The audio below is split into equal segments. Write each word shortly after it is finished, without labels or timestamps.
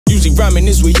usually rhyming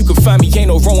is where you can find me. Ain't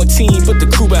no rowing team, but the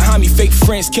crew behind me. Fake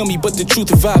friends kill me, but the truth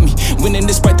divide me. Winning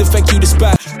despite the fact you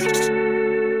despise.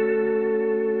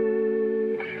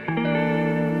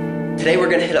 Today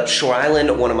we're gonna hit up Shore Island,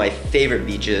 one of my favorite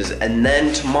beaches, and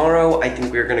then tomorrow I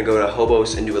think we're gonna go to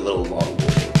Hobos and do a little longboarding.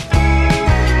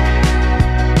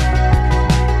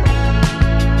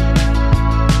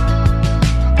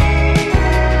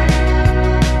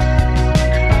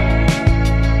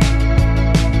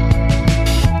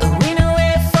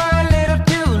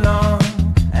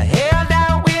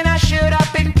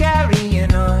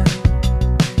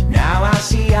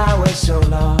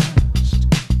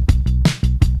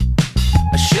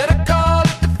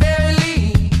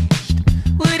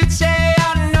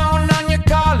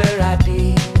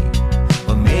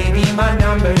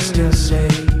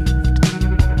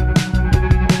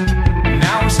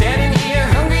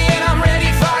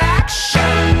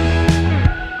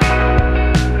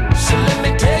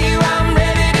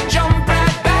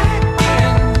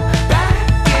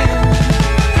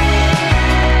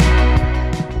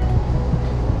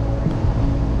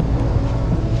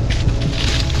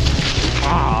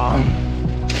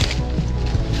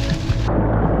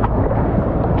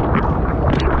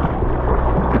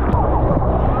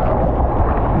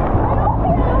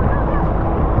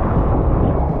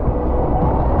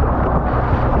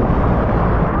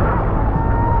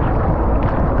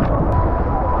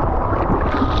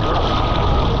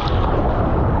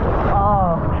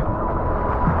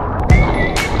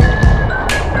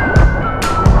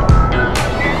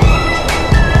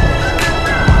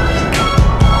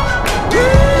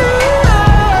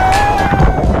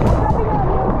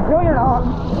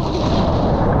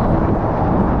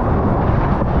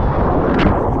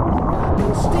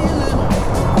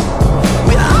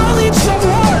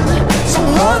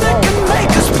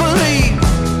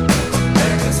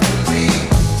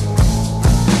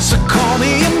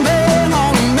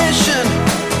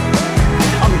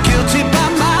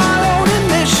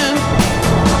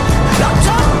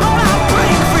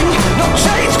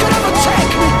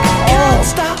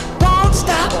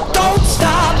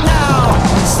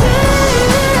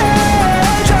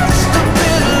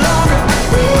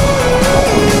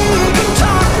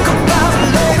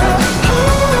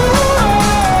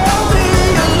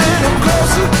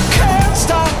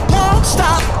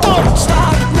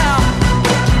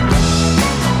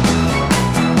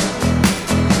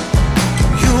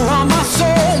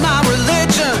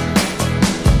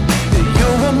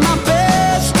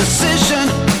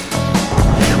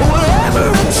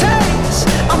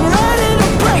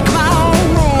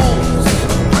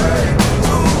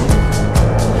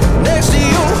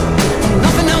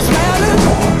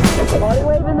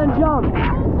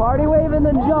 Party wave and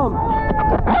then jump.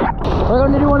 We're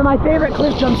going to do one of my favorite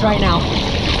cliff jumps right now.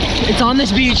 It's on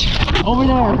this beach over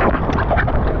there.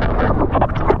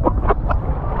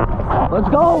 Let's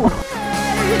go.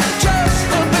 Just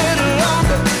a bit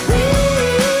longer. We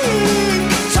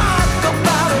can talk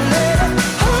about it later.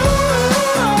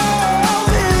 Oh,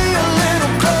 be a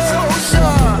little closer.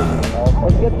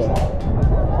 Let's get there.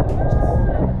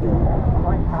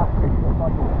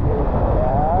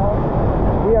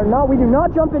 We do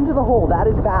not jump into the hole. That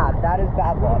is bad. That is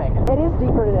bad running. It is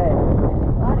deeper today.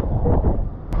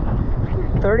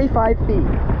 35 feet.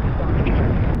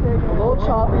 A little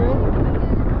choppy.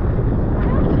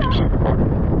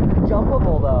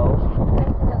 Jumpable though.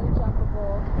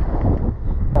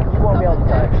 You won't be able to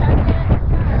touch.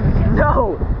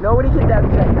 No! Nobody can dev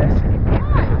check this.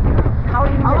 How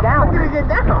do you get down? How do you get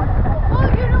down? Well,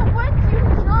 you know, once you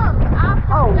jump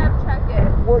after you dev check it.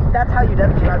 Well, that's how you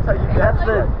dev check. That's how you. That's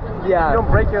the. Yeah. You don't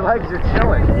break your legs, you're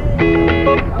chilling.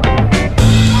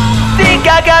 Think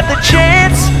I got the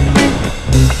chance,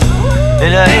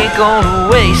 and I ain't gonna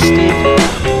waste it.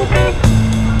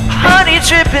 Honey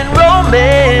dripping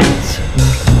romance,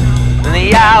 and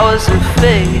the hours are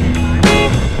fading.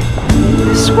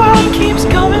 This world keeps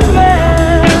coming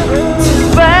round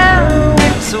and round,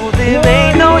 so there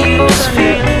ain't no use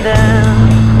feeling down.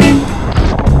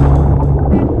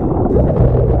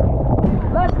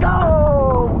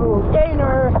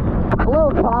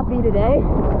 Today.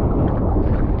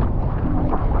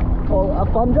 Well, a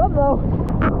fun jump though.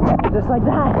 Just like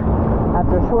that.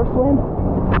 After a short swim,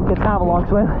 it's kind of a long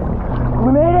swim.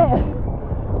 We made it!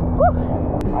 Woo!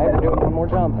 I have to do one more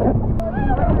jump. 3, 2,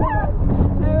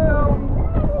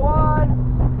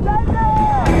 1, get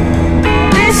there!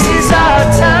 This is our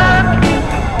time.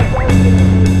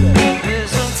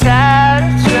 There's no tired of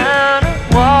trying to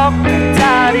walk the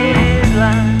dotted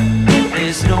line.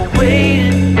 There's no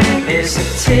waiting,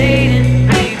 hesitating,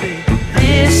 baby.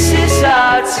 This is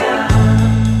our time.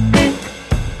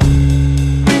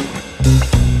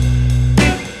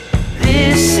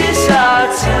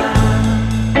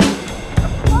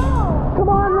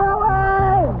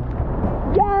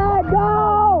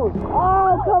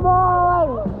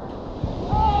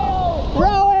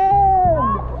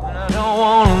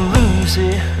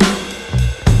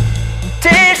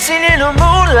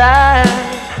 alive.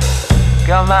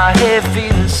 Got my head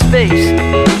feeling space.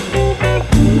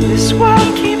 This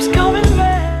world keeps coming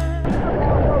back.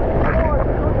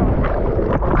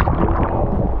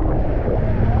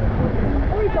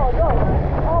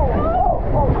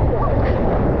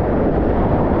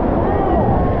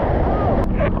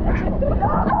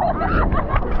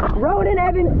 Rowan and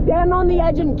Evan stand on the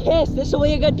edge and kiss. This will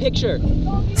be a good picture.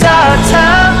 It's our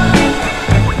time.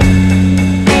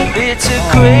 It's a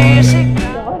crazy.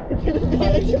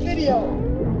 It's a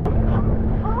video.